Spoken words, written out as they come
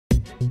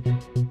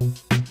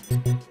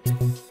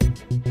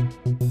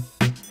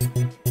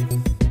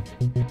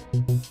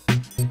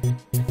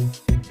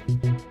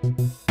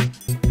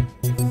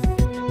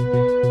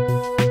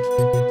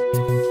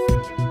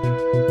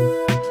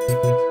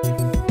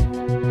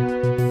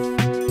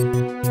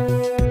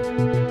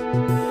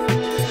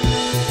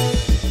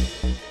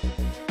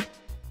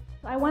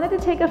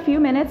to take a few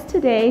minutes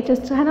today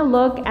just to kind of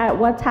look at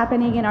what's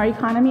happening in our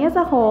economy as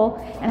a whole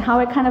and how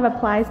it kind of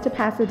applies to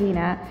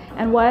Pasadena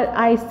and what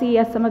I see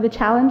as some of the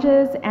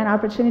challenges and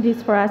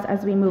opportunities for us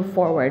as we move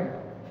forward.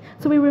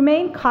 So we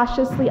remain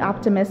cautiously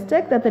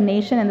optimistic that the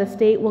nation and the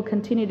state will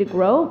continue to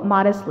grow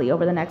modestly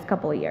over the next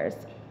couple of years.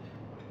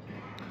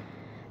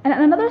 And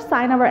another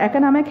sign of our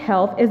economic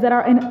health is that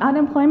our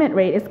unemployment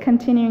rate is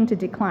continuing to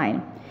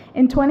decline.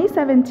 In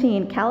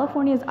 2017,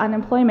 California's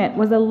unemployment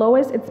was the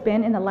lowest it's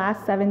been in the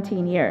last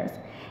 17 years,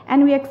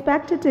 and we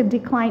expect it to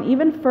decline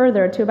even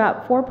further to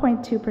about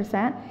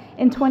 4.2%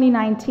 in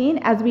 2019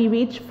 as we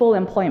reach full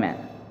employment.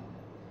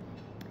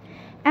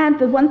 And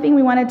the one thing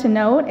we wanted to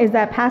note is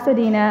that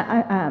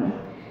Pasadena,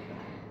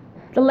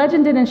 the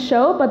legend didn't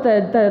show, but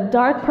the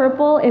dark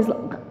purple is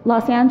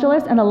Los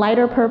Angeles and the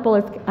lighter purple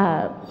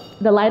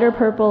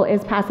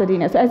is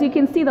Pasadena. So as you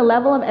can see, the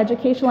level of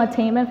educational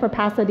attainment for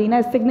Pasadena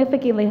is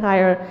significantly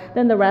higher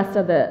than the rest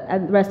of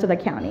the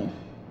county.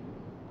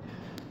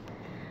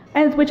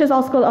 And which is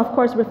also, of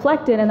course,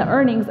 reflected in the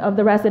earnings of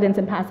the residents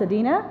in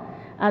Pasadena.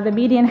 The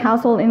median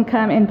household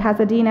income in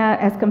Pasadena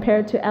as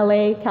compared to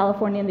LA,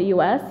 California, and the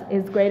US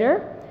is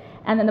greater,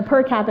 and then the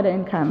per capita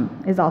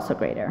income is also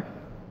greater.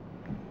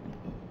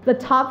 The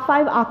top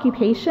 5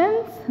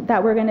 occupations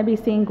that we're going to be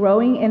seeing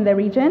growing in the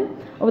region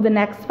over the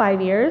next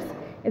 5 years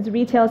is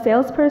retail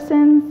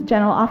salespersons,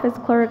 general office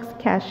clerks,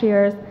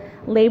 cashiers,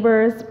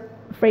 laborers,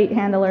 freight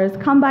handlers,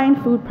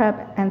 combined food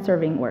prep, and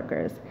serving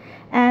workers.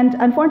 And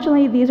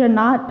unfortunately, these are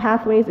not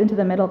pathways into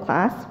the middle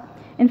class.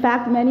 In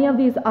fact, many of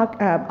these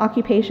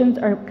occupations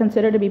are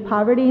considered to be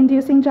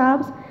poverty-inducing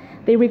jobs.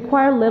 They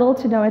require little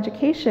to no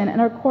education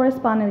and are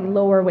correspondingly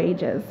lower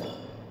wages.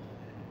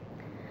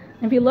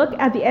 If you look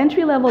at the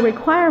entry-level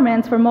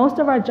requirements for most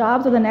of our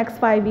jobs over the next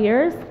 5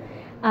 years,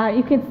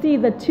 you can see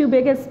the 2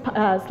 biggest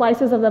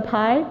slices of the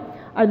pie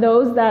are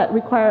those that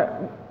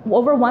require,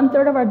 over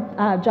 1/3 of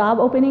our job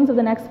openings over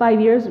the next 5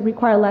 years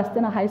require less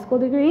than a high school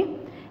degree,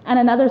 and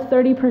another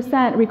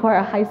 30% require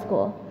a high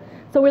school.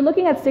 So we're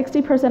looking at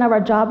 60% of our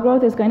job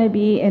growth is going to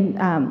be in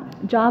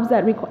jobs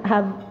that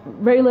have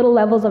very little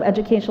levels of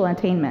educational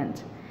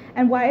attainment.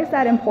 And why is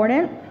that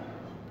important?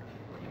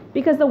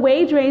 Because the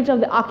wage range of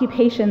the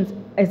occupations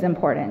is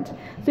important.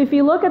 So if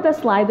you look at the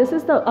slide, this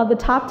is of the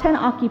top 10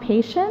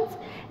 occupations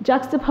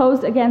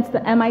juxtaposed against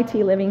the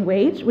MIT living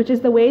wage, which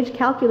is the wage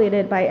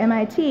calculated by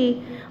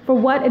MIT for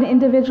what an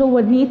individual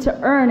would need to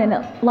earn in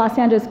Los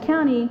Angeles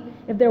County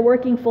if they're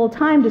working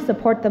full-time to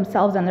support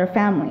themselves and their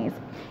families.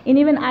 And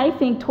even I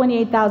think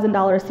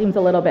 $28,000 seems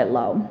a little bit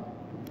low.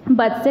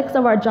 But 6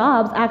 of our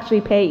jobs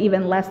actually pay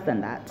even less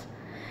than that.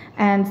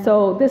 And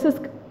so this is,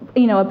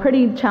 a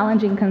pretty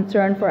challenging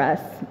concern for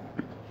us.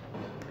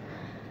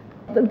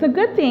 The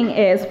good thing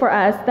is for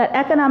us that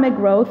economic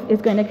growth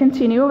is going to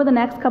continue over the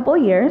next couple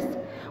of years.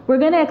 We're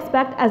going to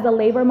expect as the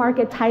labor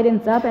market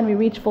tightens up and we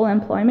reach full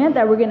employment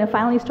that we're going to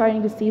finally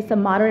starting to see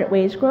some moderate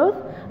wage growth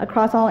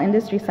across all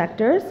industry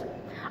sectors.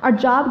 Our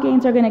job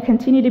gains are going to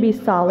continue to be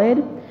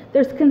solid.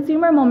 There's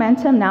consumer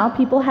momentum now.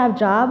 People have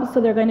jobs, so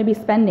they're going to be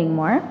spending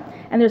more.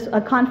 And there's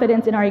a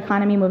confidence in our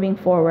economy moving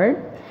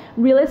forward.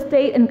 Real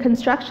estate and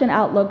construction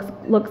outlook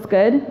looks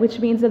good,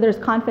 which means that there's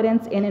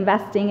confidence in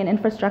investing in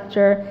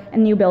infrastructure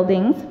and new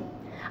buildings.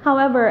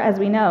 However, as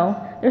we know,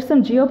 there's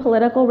some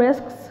geopolitical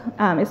risks,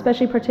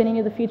 especially pertaining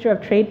to the future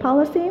of trade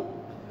policy.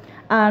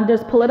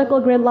 There's political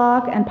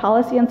gridlock and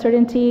policy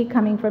uncertainty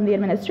coming from the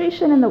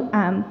administration,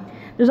 and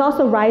there's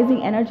also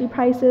rising energy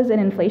prices and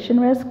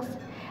inflation risks.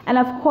 And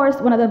of course,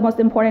 one of the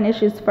most important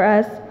issues for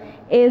us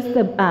is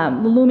the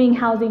looming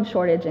housing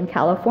shortage in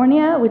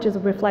California, which is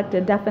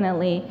reflected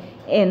definitely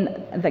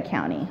in the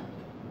county.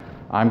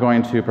 I'm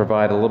going to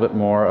provide a little bit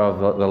more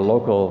of the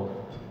local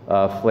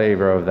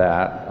flavor of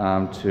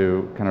that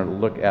to kind of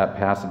look at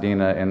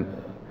Pasadena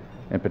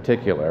in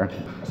particular.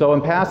 So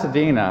in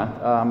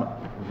Pasadena,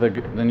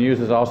 the news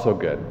is also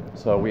good.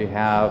 So we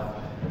have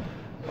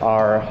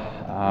our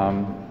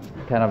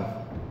kind of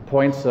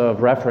points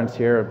of reference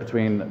here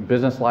between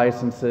business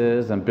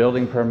licenses and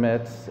building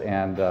permits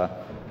and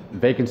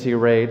vacancy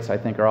rates, I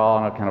think, are all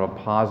on a kind of a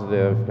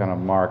positive kind of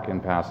mark in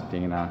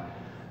Pasadena.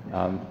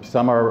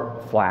 Some are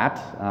flat.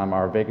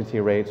 Our vacancy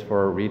rates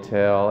for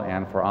retail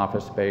and for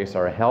office space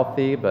are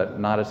healthy, but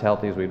not as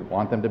healthy as we'd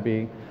want them to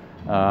be.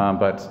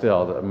 But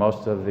still,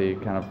 most of the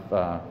kind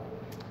of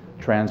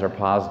trends are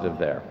positive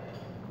there.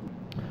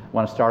 I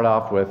want to start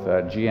off with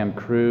GM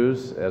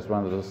Cruise as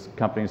one of those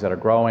companies that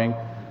are growing,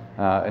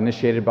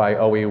 initiated by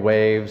OE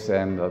Waves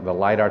and the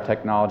LiDAR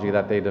technology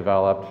that they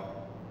developed.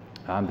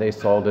 They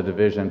sold a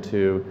division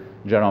to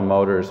General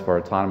Motors for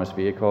autonomous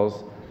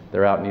vehicles.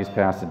 They're out in East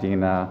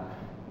Pasadena,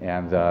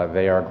 and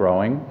they are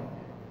growing.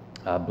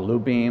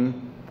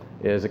 Bluebeam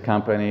is a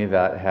company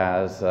that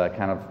has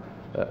kind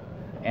of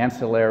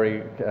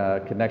ancillary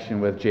connection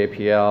with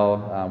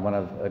JPL. One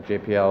of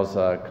JPL's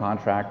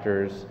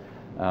contractors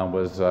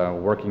was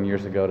working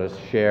years ago to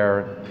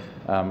share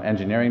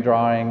engineering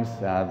drawings.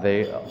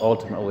 They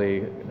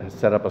ultimately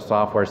set up a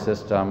software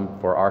system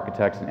for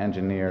architects and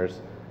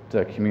engineers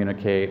to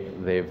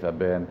communicate. They've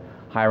been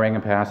hiring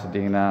in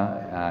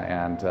Pasadena,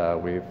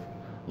 and we've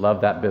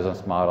loved that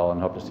business model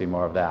and hope to see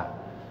more of that.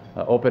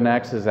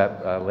 OpenX is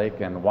at Lake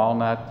and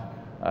Walnut.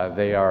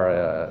 They are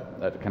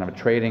a kind of a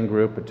trading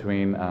group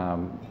between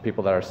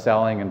people that are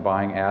selling and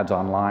buying ads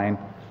online,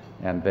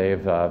 and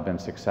they've been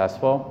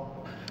successful.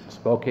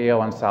 Spokeo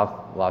on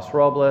South Los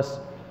Robles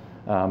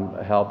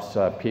helps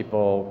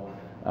people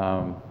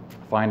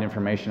find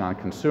information on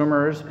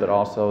consumers, but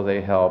also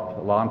they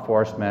help law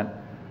enforcement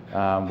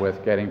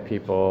with getting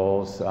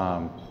people's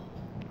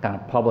kind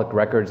of public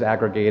records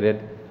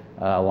aggregated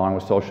along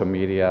with social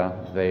media.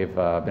 They've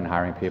been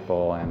hiring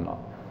people and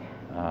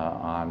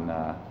on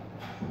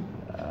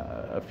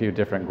a few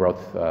different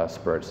growth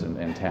spurts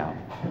in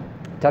town.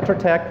 Tetra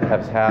Tech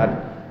has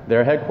had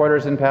their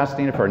headquarters in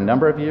Pasadena for a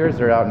number of years.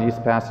 They're out in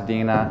East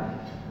Pasadena.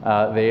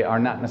 They are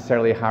not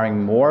necessarily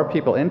hiring more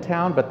people in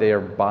town, but they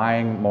are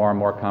buying more and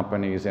more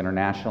companies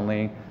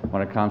internationally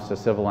when it comes to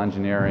civil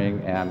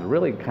engineering and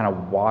really kind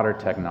of water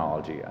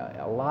technology.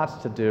 Lots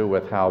to do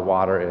with how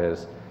water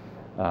is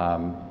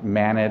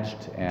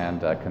managed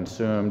and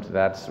consumed.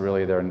 That's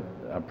really their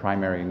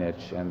primary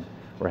niche, and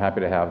we're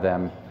happy to have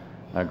them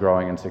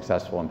growing and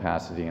successful in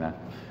Pasadena.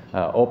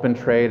 Open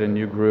Trade, a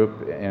new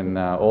group in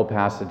Old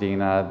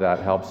Pasadena that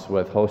helps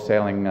with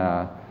wholesaling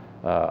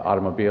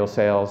automobile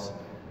sales.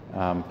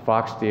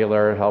 Fox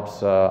Dealer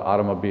helps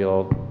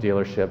automobile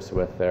dealerships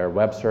with their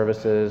web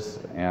services,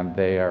 and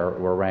they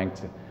were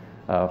ranked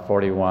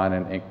 41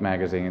 in Inc.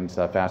 magazine's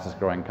fastest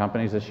growing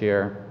companies this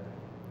year.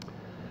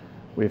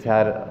 We've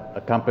had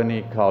a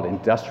company called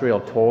Industrial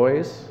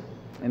Toys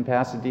in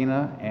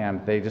Pasadena,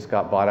 and they just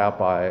got bought out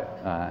by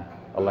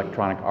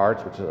Electronic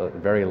Arts, which is a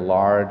very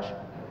large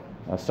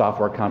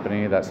software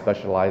company that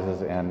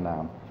specializes in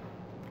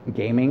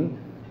gaming,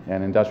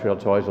 and Industrial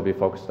Toys will be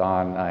focused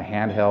on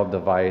handheld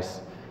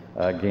device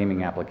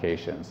gaming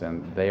applications,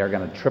 and they are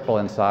going to triple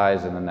in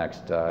size in the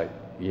next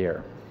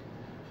year.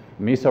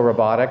 Miso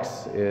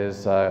Robotics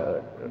is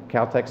a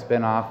Caltech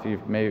spinoff.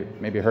 You've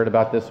maybe heard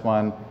about this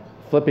one,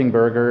 flipping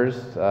burgers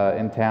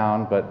in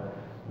town, but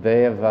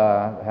they have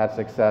had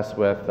success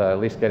with at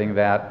least getting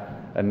that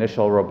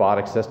initial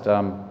robotic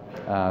system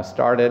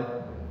started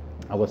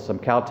with some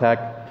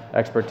Caltech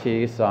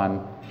expertise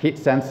on heat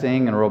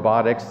sensing and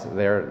robotics.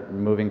 They're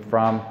moving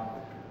from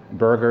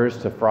burgers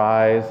to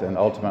fries and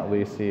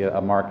ultimately see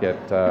a market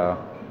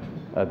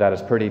that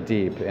is pretty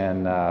deep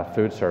in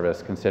food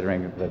service,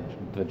 considering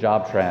the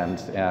job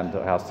trends and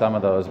how some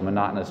of those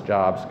monotonous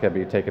jobs can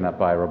be taken up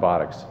by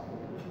robotics.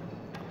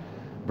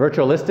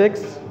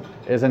 Virtualistics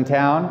is in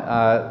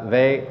town.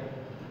 They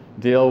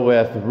deal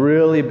with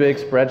really big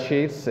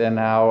spreadsheets and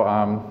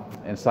how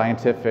in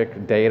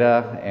scientific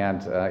data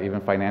and even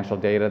financial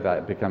data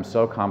that becomes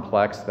so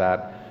complex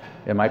that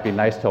it might be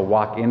nice to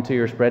walk into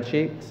your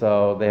spreadsheet.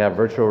 So they have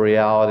virtual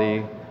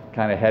reality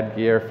kind of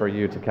headgear for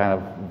you to kind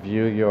of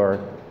view your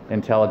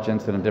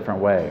intelligence in a different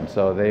way. And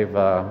so they've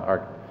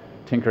are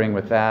tinkering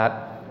with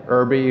that.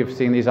 Irby, you've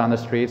seen these on the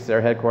streets.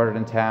 They're headquartered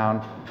in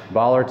town.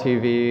 Baller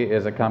TV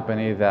is a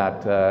company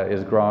that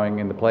is growing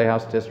in the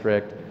Playhouse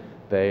District.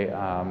 They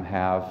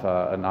have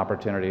an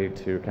opportunity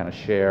to kind of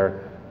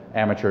share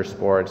amateur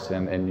sports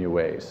in new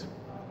ways.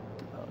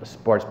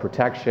 Sports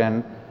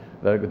Protection,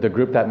 the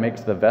group that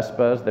makes the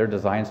Vespas, their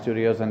design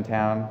studios in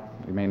town.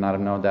 You may not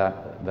have known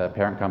that. The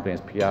parent company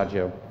is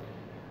Piaggio.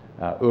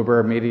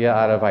 Uber Media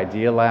out of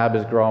Idea Lab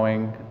is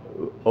growing.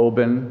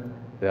 Oben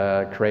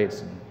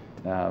creates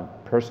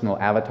personal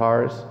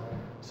avatars.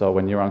 So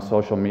when you're on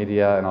social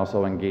media and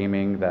also in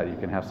gaming, that you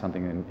can have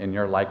something in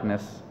your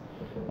likeness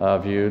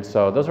viewed.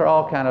 So those are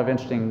all kind of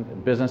interesting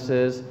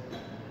businesses.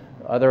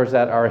 Others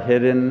that are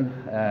hidden,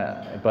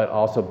 but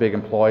also big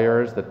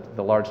employers,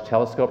 the large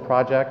telescope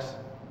projects.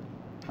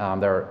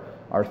 There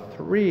are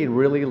 3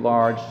 really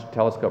large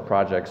telescope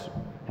projects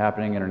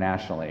happening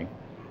internationally.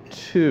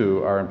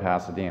 2 are in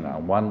Pasadena,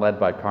 one led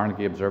by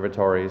Carnegie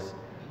Observatories,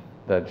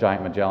 the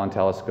Giant Magellan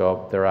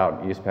Telescope. They're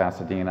out in East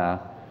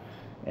Pasadena.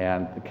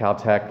 And the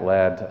Caltech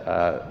led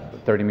a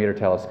 30-meter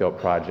telescope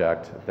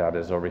project that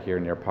is over here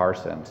near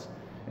Parsons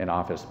in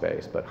office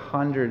space. But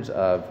hundreds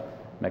of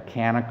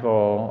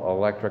mechanical,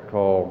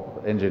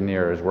 electrical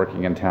engineers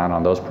working in town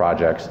on those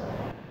projects,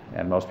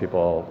 and most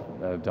people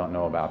don't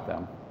know about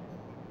them.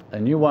 A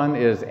new one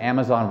is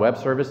Amazon Web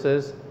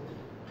Services.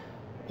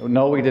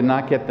 No, we did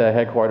not get the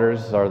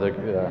headquarters or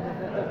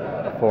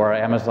for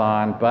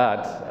Amazon,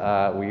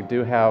 but we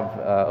do have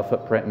a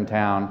footprint in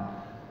town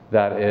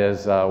that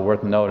is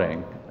worth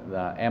noting.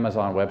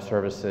 Amazon Web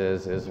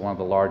Services is one of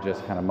the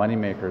largest kind of money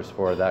makers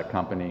for that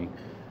company.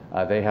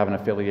 They have an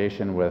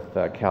affiliation with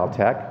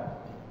Caltech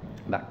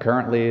that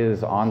currently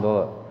is on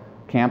the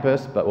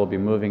campus, but will be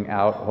moving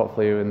out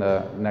hopefully in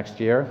the next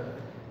year.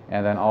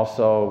 And then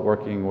also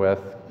working with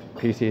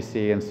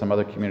PCC and some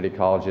other community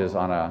colleges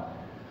on a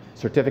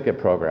certificate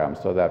program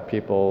so that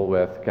people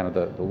with kind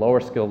of the lower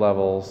skill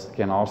levels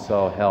can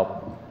also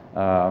help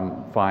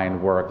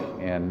find work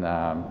in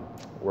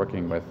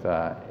working with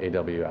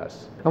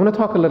AWS. I want to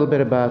talk a little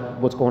bit about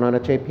what's going on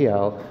at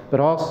JPL, but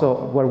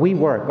also where we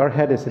work. Our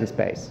head is in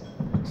space.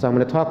 So I'm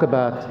going to talk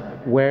about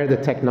where the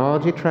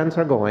technology trends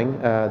are going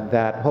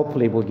that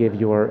hopefully will give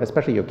your,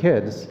 especially your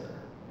kids,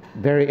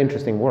 very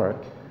interesting work.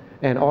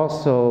 And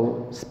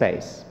also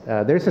space.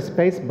 There's a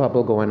space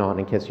bubble going on,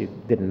 in case you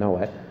didn't know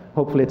it.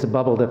 Hopefully it's a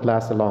bubble that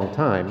lasts a long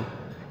time.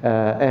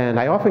 And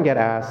I often get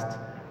asked,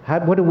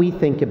 what do we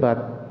think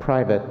about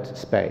private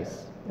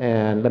space?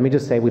 And let me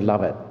just say we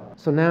love it.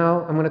 So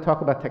now I'm going to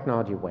talk about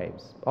technology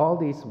waves. All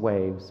these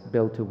waves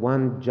build to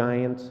one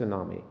giant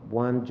tsunami,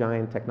 one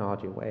giant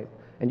technology wave.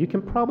 And you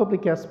can probably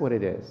guess what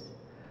it is.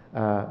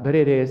 But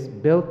it is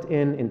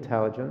built-in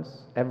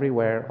intelligence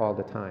everywhere, all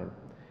the time.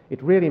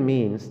 It really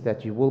means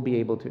that you will be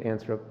able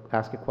to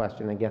ask a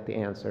question and get the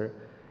answer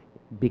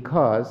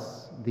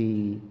because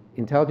the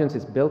intelligence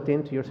is built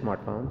into your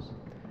smartphones,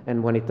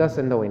 and when it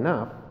doesn't know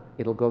enough,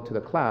 it'll go to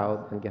the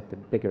cloud and get the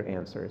bigger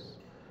answers.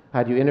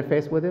 How do you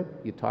interface with it?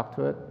 You talk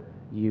to it,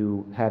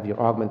 you have your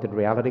augmented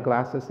reality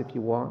glasses if you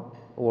want,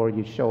 or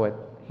you show it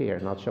here,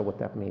 and I'll show what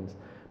that means.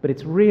 But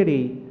it's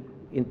really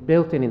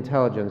built-in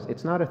intelligence.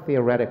 It's not a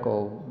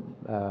theoretical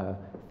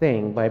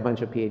thing by a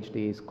bunch of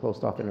Ph.D.s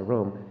closed off in a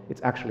room.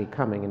 It's actually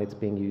coming and it's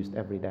being used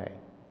every day.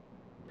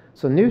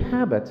 So new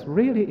habits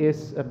really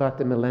is about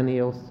the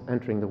millennials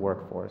entering the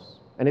workforce,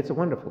 and it's a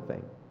wonderful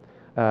thing.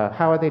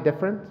 How are they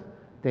different?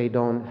 They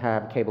don't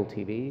have cable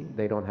TV,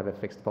 they don't have a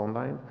fixed phone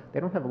line, they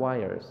don't have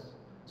wires.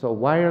 So a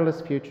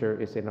wireless future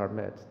is in our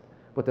midst.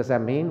 What does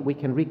that mean? We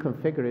can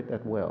reconfigure it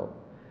at will.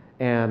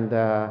 And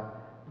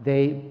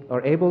they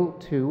are able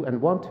to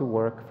and want to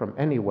work from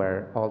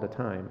anywhere all the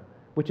time,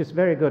 which is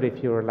very good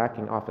if you're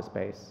lacking office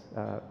space.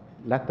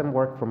 Let them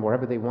work from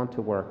wherever they want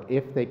to work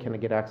if they can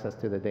get access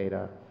to the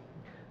data.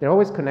 They're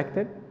always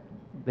connected.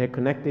 They're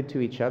connected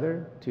to each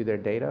other, to their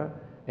data,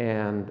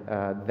 and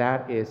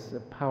that is a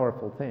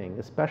powerful thing,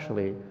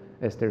 especially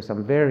as there's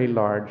some very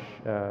large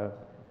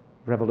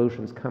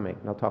revolutions coming.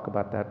 And I'll talk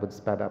about that with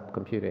sped up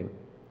computing.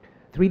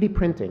 3D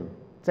printing.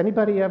 Does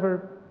anybody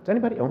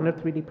own a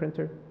 3D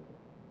printer?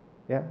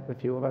 Yeah, a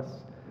few of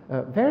us.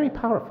 Very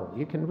powerful.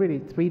 You can really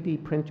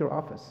 3D print your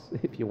office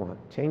if you want,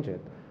 change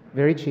it.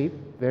 Very cheap,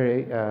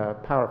 very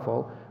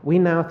powerful. We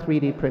now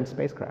 3D print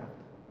spacecraft.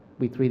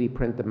 We 3D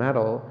print the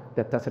metal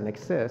that doesn't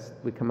exist.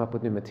 We come up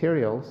with new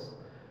materials.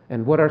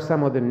 And what are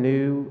some of the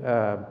new,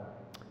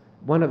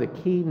 one of the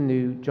key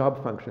new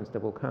job functions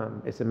that will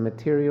come is a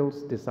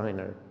materials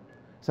designer.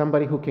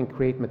 Somebody who can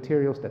create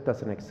materials that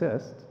doesn't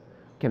exist,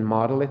 can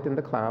model it in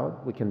the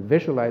cloud, we can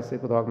visualize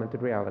it with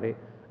augmented reality,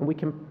 and we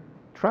can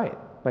try it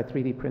by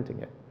 3D printing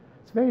it.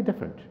 It's very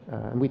different,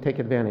 and we take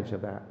advantage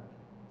of that.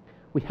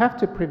 We have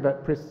to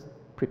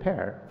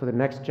prepare for the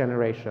next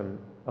generation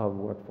of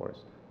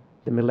workforce,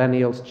 the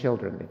millennials'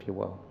 children, if you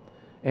will.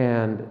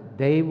 And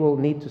they will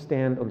need to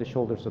stand on the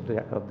shoulders of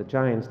the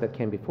giants that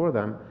came before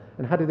them.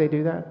 And how do they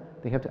do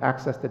that? They have to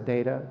access the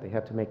data, they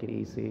have to make it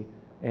easy,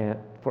 and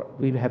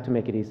we have to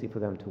make it easy for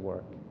them to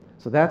work.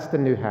 So that's the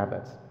new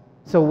habits.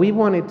 So we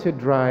wanted to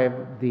drive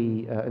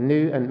the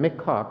new, and Mick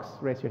Cox,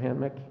 raise your hand,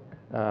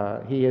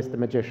 Mick. He is the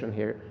magician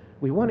here.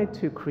 We wanted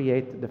to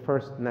create the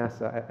first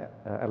NASA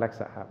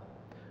Alexa app.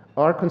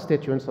 Our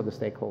constituents are the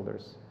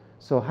stakeholders.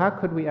 So how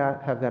could we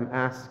have them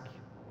ask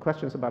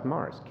questions about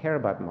Mars, care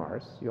about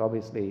Mars? You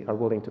obviously are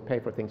willing to pay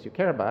for things you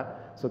care about,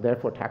 so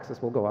therefore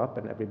taxes will go up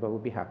and everybody will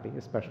be happy,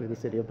 especially the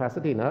city of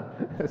Pasadena,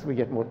 as we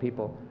get more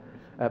people.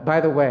 By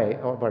the way,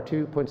 of our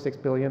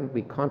 2.6 billion,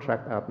 we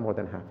contract out more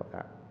than half of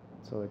that.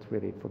 So it's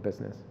really for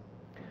business.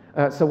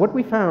 So what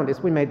we found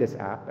is we made this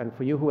app, and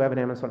for you who have an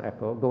Amazon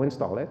Echo, go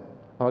install it.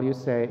 All you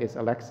say is,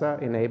 Alexa,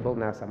 enable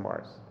NASA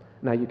Mars.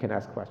 Now you can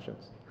ask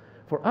questions.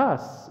 For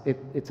us,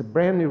 it's a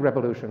brand new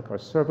revolution called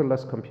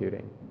serverless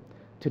computing.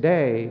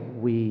 Today,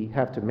 we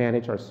have to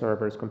manage our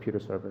servers, computer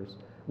servers,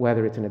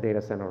 whether it's in a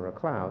data center or a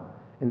cloud.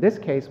 In this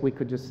case, we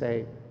could just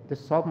say,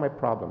 just solve my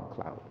problem,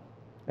 cloud,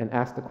 and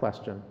ask the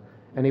question.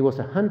 And it was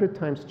 100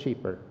 times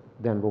cheaper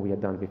than what we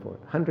had done before,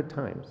 100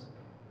 times.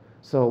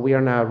 So we are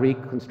now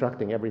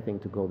reconstructing everything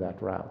to go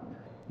that route.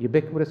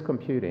 Ubiquitous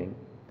computing.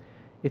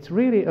 It's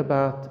really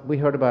about, we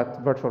heard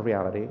about virtual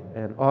reality,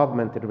 and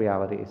augmented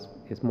reality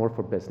is more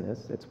for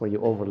business. It's where you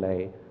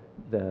overlay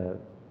the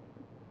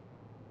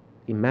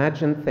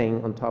imagined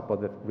thing on top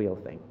of the real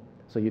thing,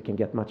 so you can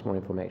get much more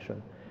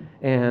information.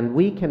 And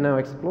we can now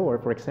explore,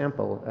 for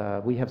example,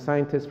 we have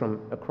scientists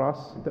from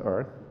across the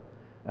Earth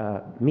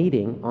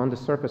meeting on the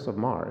surface of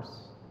Mars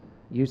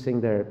using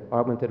their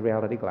augmented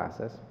reality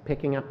glasses,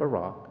 picking up a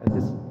rock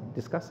and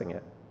discussing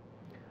it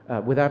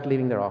without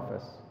leaving their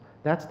office.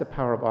 That's the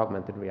power of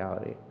augmented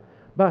reality.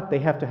 But they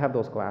have to have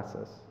those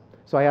glasses.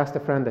 So I asked a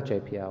friend at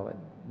JPL, and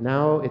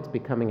now it's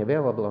becoming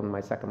available on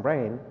my second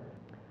brain.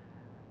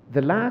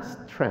 The last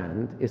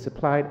trend is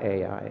applied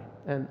AI.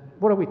 And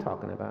what are we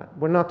talking about?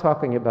 We're not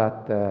talking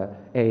about the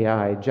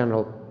AI,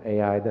 general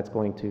AI that's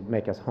going to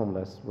make us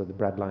homeless with the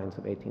breadlines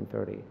of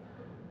 1830.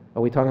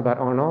 Are we talking about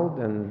Arnold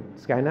and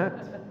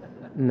Skynet?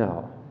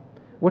 No.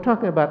 We're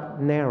talking about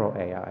narrow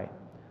AI,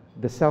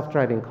 the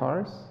self-driving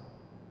cars,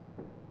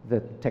 the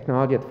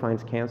technology that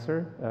finds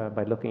cancer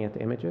by looking at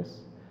the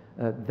images.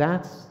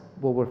 That's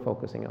what we're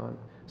focusing on.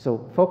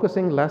 So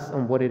focusing less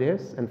on what it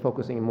is and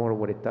focusing more on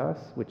what it does,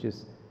 which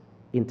is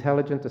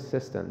intelligent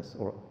assistance,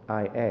 or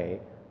IA,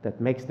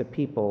 that makes the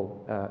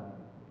people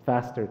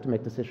faster, to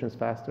make decisions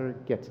faster,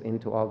 gets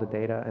into all the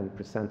data and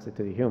presents it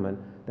to the human,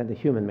 then the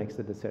human makes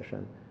the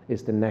decision,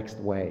 is the next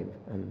wave.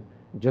 And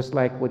just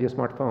like with your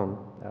smartphone,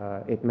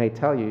 it may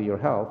tell you your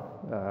health,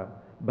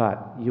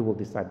 but you will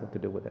decide what to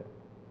do with it.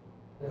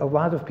 A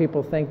lot of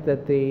people think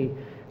that the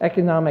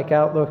economic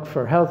outlook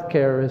for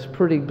healthcare is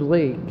pretty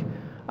bleak.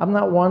 I'm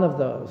not one of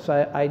those.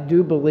 I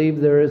do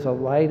believe there is a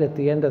light at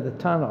the end of the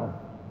tunnel.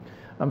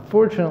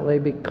 Unfortunately,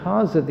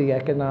 because of the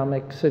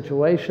economic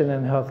situation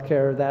in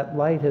healthcare, that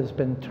light has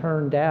been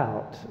turned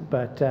out.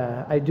 But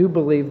I do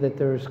believe that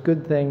there's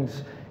good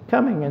things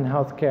coming in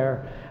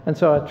healthcare. And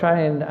so I'll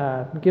try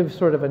and give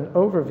sort of an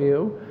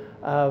overview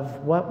of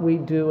what we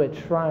do at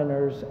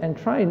Shriners and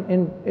try and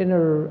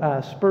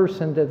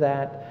intersperse into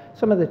that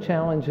some of the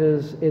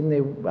challenges in the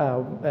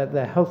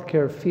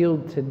healthcare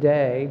field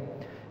today.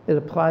 It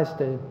applies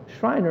to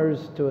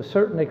Shriners to a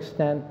certain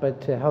extent,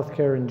 but to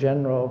healthcare in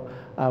general,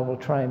 we'll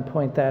try and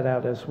point that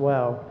out as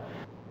well.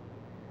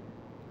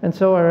 And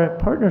so our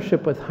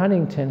partnership with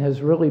Huntington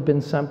has really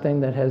been something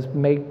that has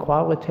made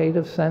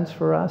qualitative sense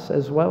for us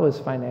as well as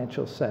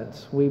financial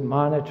sense. We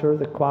monitor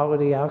the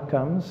quality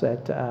outcomes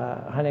at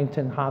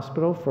Huntington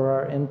Hospital for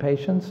our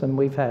inpatients, and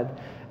we've had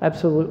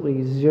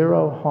absolutely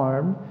zero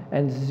harm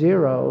and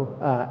zero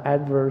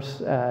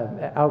adverse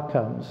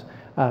outcomes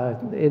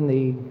in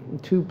the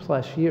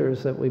 2+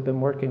 years that we've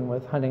been working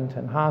with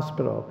Huntington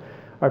Hospital.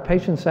 Our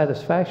patient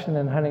satisfaction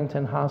in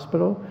Huntington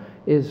Hospital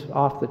is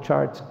off the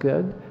charts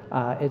good.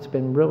 It's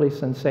been really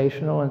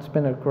sensational, and it's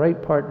been a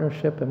great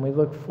partnership, and we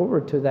look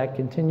forward to that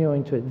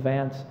continuing to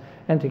advance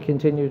and to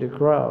continue to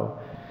grow.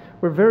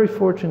 We're very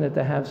fortunate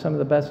to have some of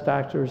the best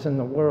doctors in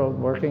the world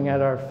working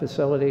at our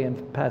facility in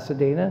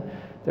Pasadena.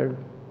 They're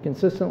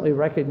consistently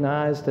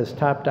recognized as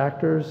top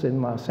doctors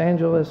in Los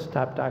Angeles,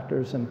 top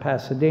doctors in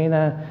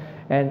Pasadena,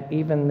 and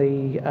even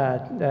the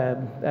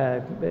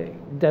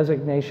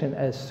designation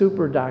as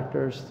super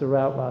doctors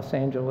throughout Los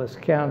Angeles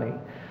County.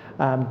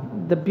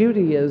 The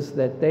beauty is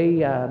that they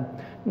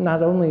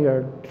not only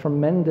are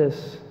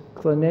tremendous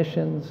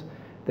clinicians,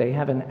 they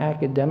have an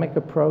academic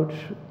approach,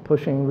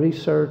 pushing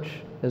research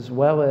as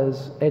well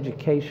as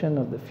education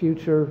of the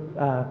future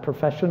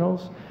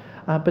professionals,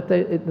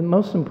 but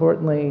most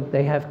importantly,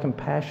 they have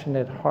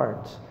compassionate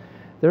hearts.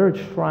 They're at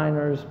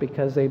Shriners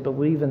because they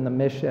believe in the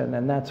mission,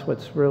 and that's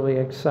what's really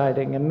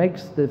exciting and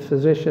makes the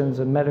physicians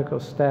and medical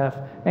staff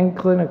and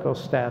clinical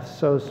staff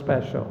so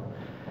special.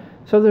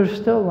 So there's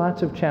still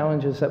lots of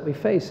challenges that we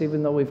face,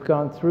 even though we've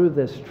gone through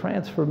this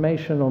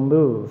transformational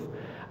move.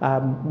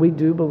 We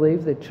do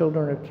believe that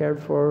children are cared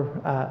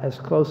for as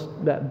close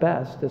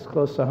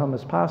to home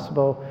as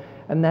possible,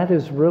 and that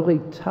is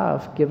really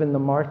tough given the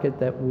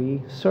market that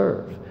we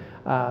serve.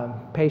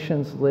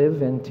 Patients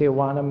live in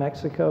Tijuana,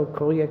 Mexico,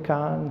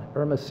 Culiacan,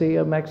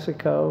 Hermosillo,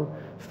 Mexico,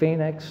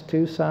 Phoenix,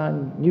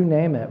 Tucson, you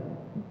name it.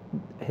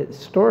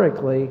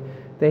 Historically,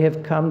 they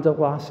have come to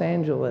Los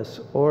Angeles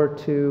or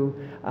to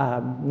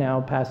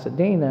now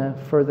Pasadena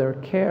for their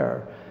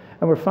care.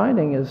 And we're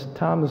finding, as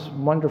Tom's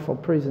wonderful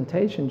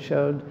presentation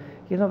showed,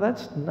 you know,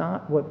 that's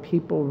not what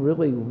people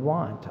really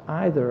want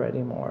either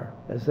anymore.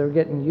 As they're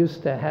getting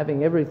used to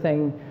having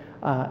everything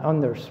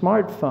on their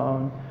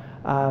smartphone,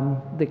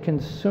 the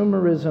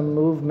consumerism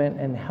movement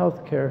in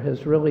healthcare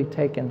has really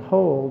taken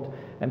hold,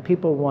 and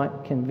people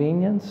want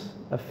convenience,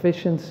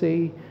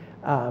 efficiency,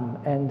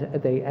 and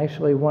they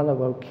actually want a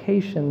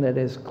location that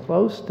is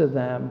close to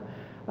them.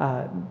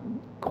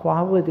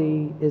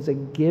 Quality is a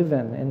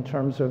given in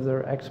terms of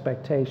their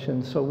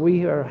expectations. So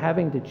we are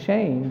having to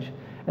change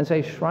and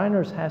say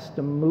Shriners has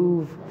to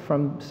move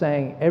from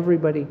saying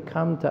everybody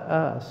come to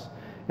us,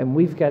 and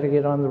we've got to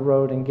get on the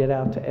road and get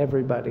out to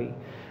everybody.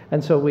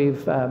 And so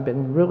we've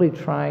been really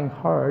trying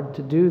hard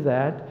to do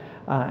that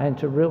and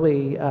to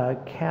really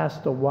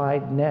cast a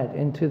wide net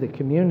into the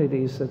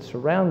communities that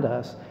surround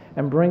us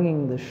and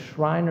bringing the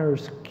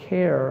Shriners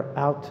care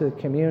out to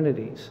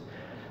communities.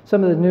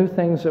 Some of the new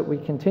things that we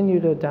continue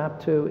to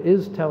adapt to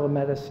is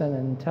telemedicine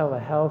and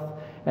telehealth,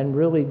 and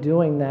really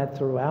doing that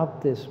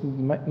throughout this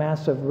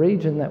massive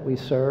region that we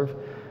serve.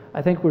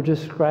 I think we're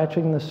just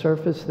scratching the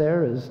surface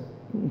there, as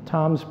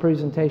Tom's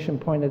presentation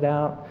pointed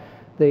out.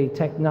 The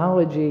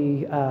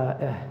technology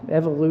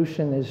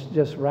evolution is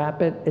just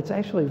rapid. It's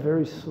actually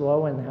very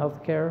slow in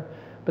healthcare,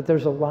 but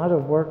there's a lot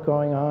of work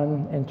going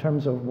on in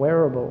terms of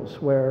wearables,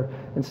 where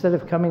instead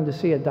of coming to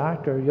see a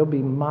doctor, you'll be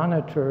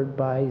monitored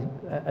by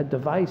a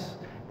device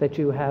that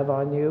you have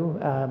on you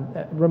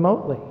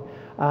remotely.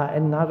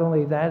 And not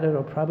only that,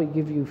 it'll probably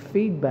give you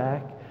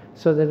feedback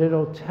so that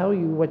it'll tell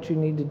you what you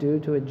need to do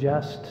to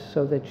adjust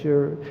so that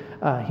your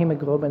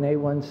hemoglobin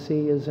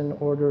A1C is in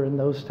order and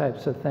those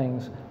types of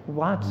things.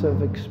 Lots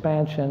of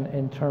expansion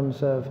in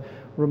terms of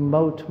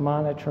remote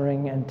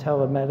monitoring and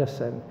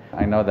telemedicine.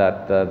 I know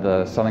that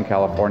the Southern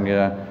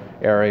California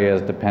area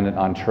is dependent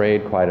on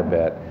trade quite a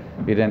bit.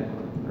 You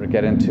didn't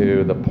get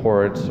into the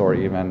ports or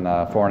even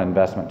foreign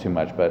investment too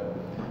much, but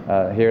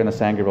Here in the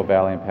San Gabriel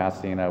Valley in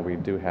Pasadena, we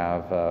do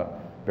have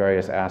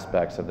various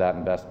aspects of that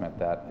investment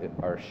that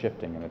are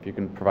shifting, and if you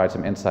can provide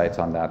some insights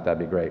on that, that'd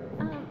be great.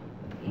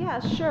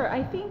 Yeah, sure.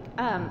 I think,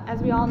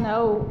 as we all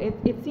know,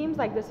 it seems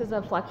like this is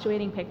a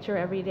fluctuating picture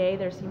every day.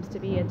 There seems to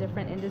be a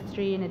different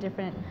industry and a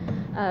different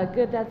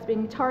good that's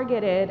being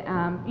targeted.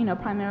 You know,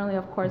 primarily,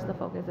 of course, the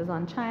focus is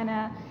on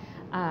China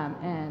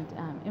and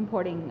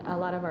importing a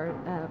lot of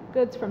our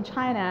goods from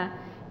China.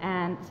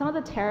 And some of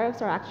the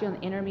tariffs are actually on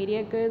the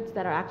intermediate goods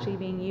that are actually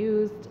being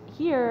used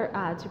here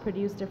to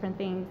produce different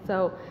things.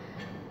 So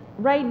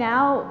right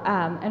now,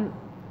 and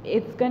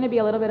it's going to be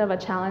a little bit of a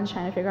challenge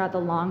trying to figure out the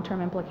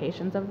long-term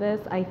implications of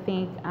this. I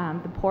think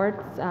the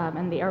ports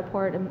and the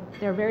airport,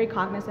 they're very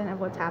cognizant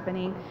of what's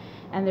happening,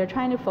 and they're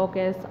trying to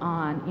focus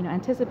on, you know,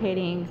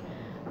 anticipating,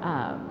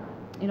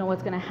 you know,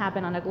 what's going to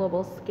happen on a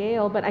global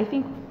scale. But I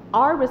think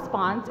our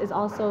response is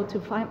also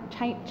to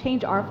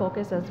change our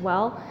focus as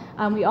well.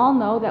 We all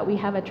know that we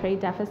have a trade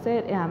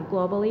deficit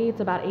globally.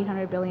 It's about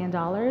 $800 billion.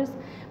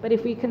 But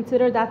if we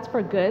consider that's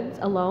for goods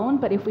alone,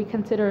 but if we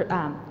consider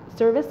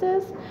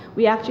services,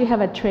 we actually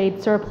have a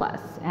trade surplus.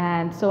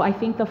 And so I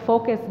think the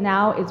focus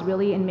now is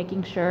really in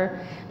making sure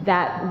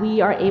that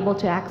we are able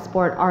to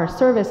export our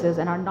services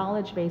and our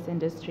knowledge-based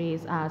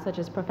industries, such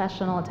as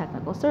professional and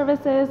technical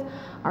services,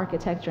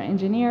 architecture,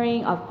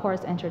 engineering, of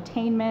course,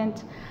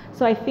 entertainment.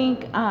 So I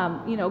think,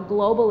 you know,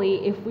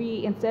 globally, if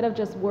we, instead of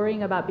just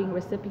worrying about being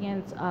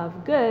recipients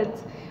of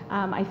goods,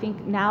 I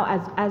think now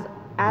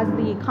as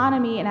the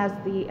economy and as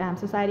the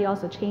society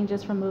also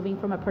changes from moving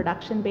from a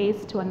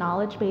production-based to a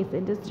knowledge-based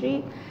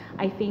industry,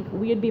 I think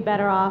we would be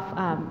better off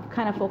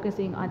kind of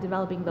focusing on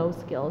developing those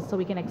skills so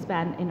we can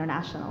expand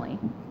internationally,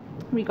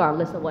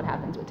 regardless of what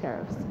happens with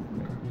tariffs.